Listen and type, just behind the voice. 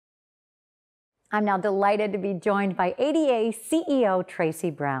I'm now delighted to be joined by ADA CEO Tracey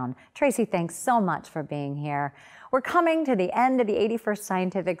Brown. Tracey, thanks so much for being here. We're coming to the end of the 81st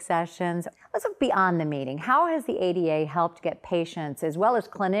Scientific Sessions. Let's look beyond the meeting. How has the ADA helped get patients as well as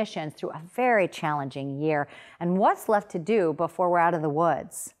clinicians through a very challenging year? And what's left to do before we're out of the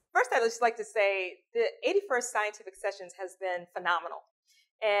woods? First, I'd just like to say the 81st Scientific Sessions has been phenomenal.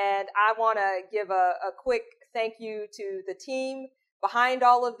 And I want to give a quick thank you to the team behind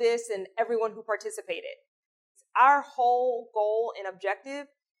all of this and everyone who participated. Our whole goal and objective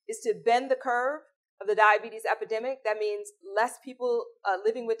is to bend the curve of the diabetes epidemic. That means less people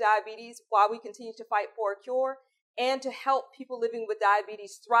living with diabetes while we continue to fight for a cure, and to help people living with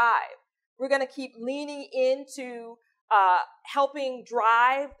diabetes thrive. We're going to keep leaning into helping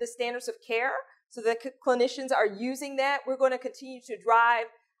drive the standards of care so that clinicians are using that. We're going to continue to drive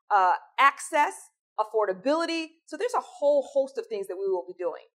access, affordability. So there's a whole host of things that we will be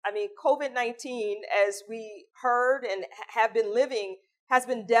doing. I mean, COVID-19, as we heard and have been living, has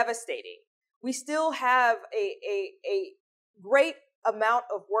been devastating. We still have a great amount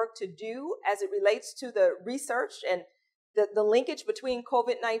of work to do as it relates to the research and the linkage between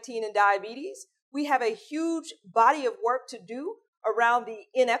COVID-19 and diabetes. We have a huge body of work to do around the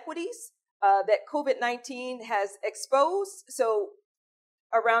inequities that COVID-19 has exposed. So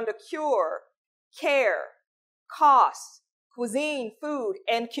around a cure, care, cost, cuisine, food,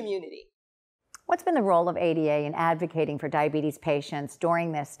 and community. What's been the role of ADA in advocating for diabetes patients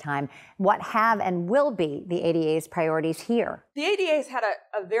during this time? What have and will be the ADA's priorities here? The ADA has had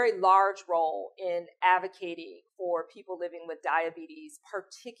a very large role in advocating for people living with diabetes,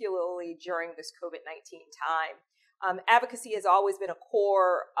 particularly during this COVID-19 time. Advocacy has always been a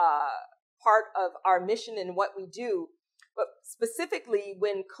core part of our mission and what we do. But specifically,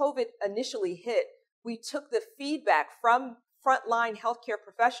 when COVID initially hit, we took the feedback from frontline healthcare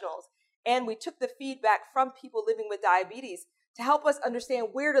professionals, and we took the feedback from people living with diabetes to help us understand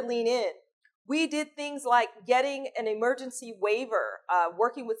where to lean in. We did things like getting an emergency waiver,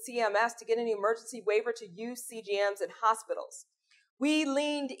 working with CMS to get an emergency waiver to use CGMs in hospitals. We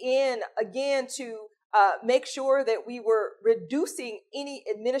leaned in again to make sure that we were reducing any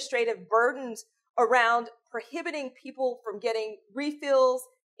administrative burdens around prohibiting people from getting refills,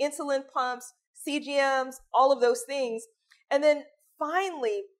 insulin pumps, CGMs, all of those things. And then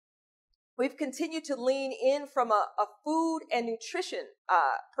finally, we've continued to lean in from a food and nutrition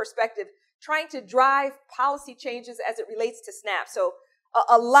perspective, trying to drive policy changes as it relates to SNAP. So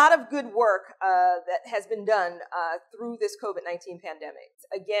a lot of good work that has been done through this COVID-19 pandemic.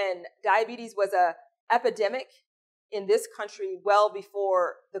 Again, diabetes was an epidemic in this country well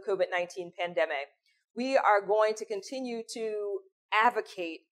before the COVID-19 pandemic. We are going to continue to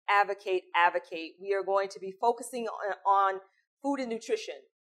advocate. We are going to be focusing on food and nutrition,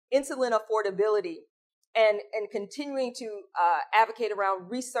 insulin affordability, and continuing to advocate around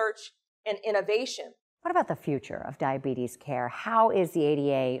research and innovation. What about the future of diabetes care? How is the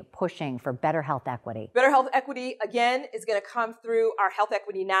ADA pushing for better health equity? Better health equity, again, is going to come through our Health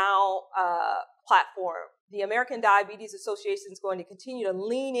Equity Now platform. The American Diabetes Association is going to continue to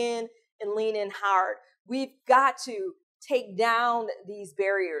lean in and lean in hard. We've got to take down these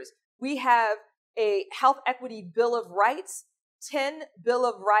barriers. We have a health equity bill of rights, 10 bill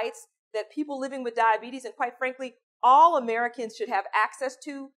of rights that people living with diabetes and, quite frankly, all Americans should have access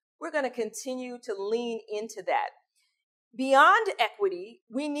to. We're going to continue to lean into that. Beyond equity,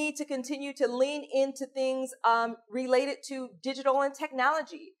 we need to continue to lean into things related to digital and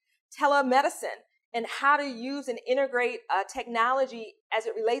technology, telemedicine, and how to use and integrate technology as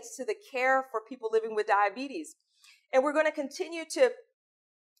it relates to the care for people living with diabetes. And we're going to continue to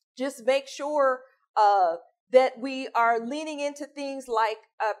just make sure that we are leaning into things like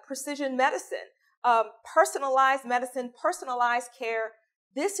precision medicine, personalized medicine, personalized care.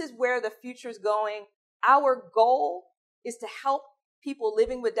 This is where the future is going. Our goal is to help people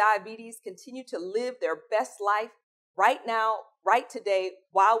living with diabetes continue to live their best life right now, right today,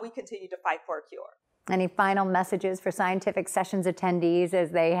 while we continue to fight for a cure. Any final messages for Scientific Sessions attendees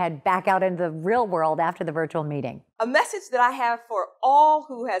as they head back out into the real world after the virtual meeting? A message that I have for all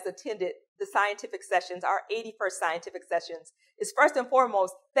who has attended the Scientific Sessions, our 81st Scientific Sessions, is first and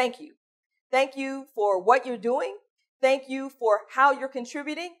foremost, thank you. Thank you for what you're doing. Thank you for how you're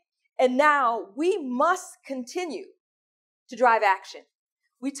contributing. And now we must continue to drive action.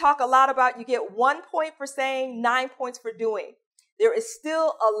 We talk a lot about you get 1 point for saying, 9 points for doing. There is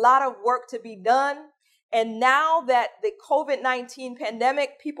still a lot of work to be done. And now that the COVID-19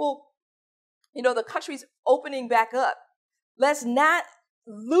 pandemic, people, the country's opening back up, let's not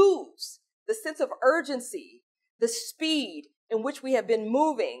lose the sense of urgency, the speed in which we have been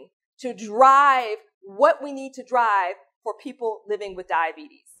moving to drive what we need to drive for people living with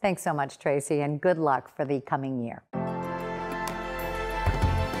diabetes. Thanks so much, Tracey, and good luck for the coming year.